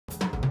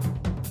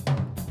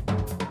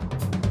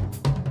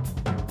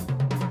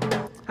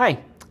Hi,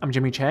 I'm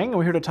Jimmy Chang, and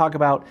we're here to talk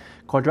about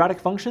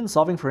quadratic functions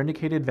solving for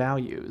indicated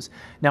values.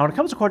 Now, when it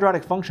comes to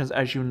quadratic functions,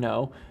 as you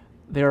know,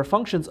 they are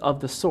functions of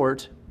the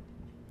sort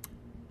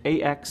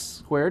ax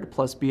squared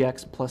plus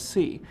bx plus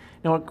c.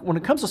 Now, when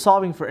it comes to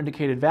solving for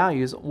indicated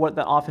values, what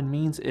that often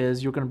means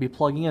is you're going to be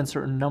plugging in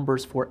certain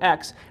numbers for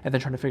x and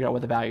then trying to figure out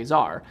what the values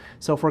are.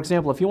 So, for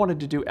example, if you wanted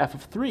to do f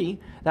of 3,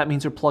 that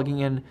means you're plugging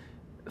in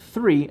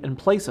 3 in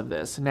place of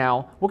this.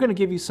 Now, we're going to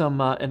give you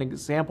an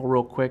example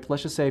real quick.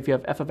 Let's just say if you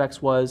have f of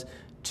x was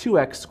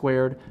 2x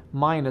squared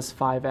minus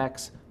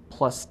 5x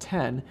plus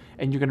 10,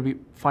 and you're going to be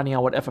finding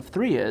out what f of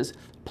 3 is,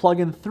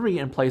 plug in 3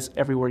 in place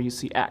everywhere you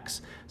see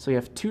x. So you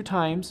have 2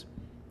 times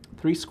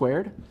 3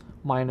 squared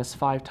minus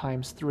 5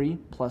 times 3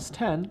 plus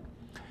 10.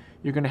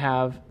 You're going to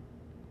have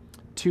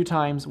 2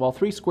 times, well,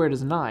 3 squared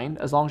is 9.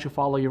 As long as you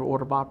follow your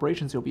order of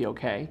operations, you'll be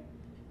okay.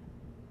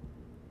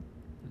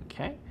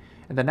 Okay.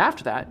 And then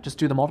after that, just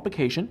do the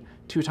multiplication.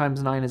 2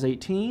 times 9 is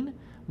 18,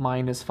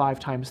 minus 5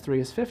 times 3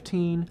 is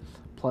 15,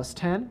 plus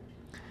 10.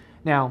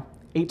 Now,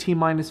 18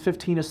 minus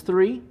 15 is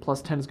 3,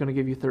 plus 10 is going to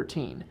give you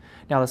 13.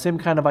 Now, the same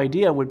kind of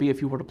idea would be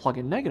if you were to plug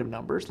in negative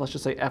numbers. Let's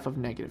just say f of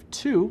negative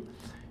 2.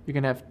 You're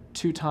going to have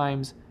 2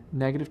 times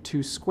negative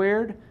 2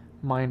 squared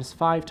minus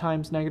 5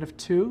 times negative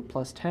 2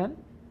 plus 10.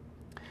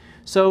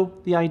 So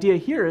the idea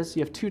here is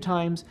you have 2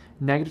 times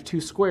negative 2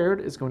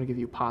 squared is going to give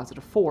you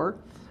positive 4,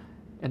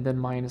 and then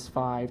minus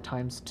 5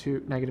 times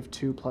negative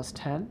 2 plus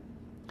 10.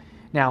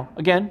 Now,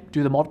 again,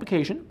 do the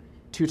multiplication.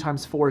 2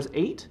 times 4 is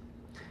 8.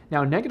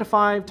 Now, negative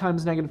 5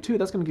 times negative 2,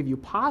 that's going to give you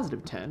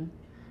positive 10,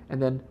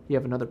 and then you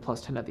have another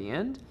plus 10 at the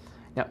end.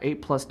 Now,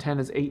 8 plus 10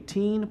 is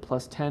 18,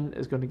 plus 10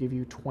 is going to give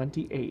you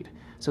 28.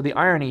 So the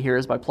irony here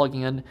is by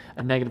plugging in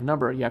a negative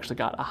number, you actually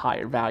got a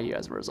higher value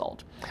as a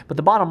result. But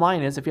the bottom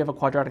line is if you have a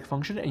quadratic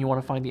function and you want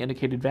to find the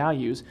indicated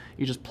values,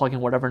 you just plug in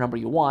whatever number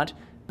you want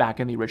back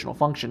in the original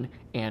function,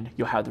 and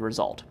you'll have the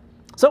result.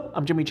 So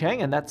I'm Jimmy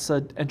Chang, and that's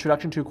an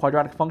introduction to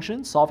quadratic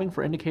functions solving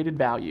for indicated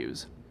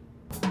values.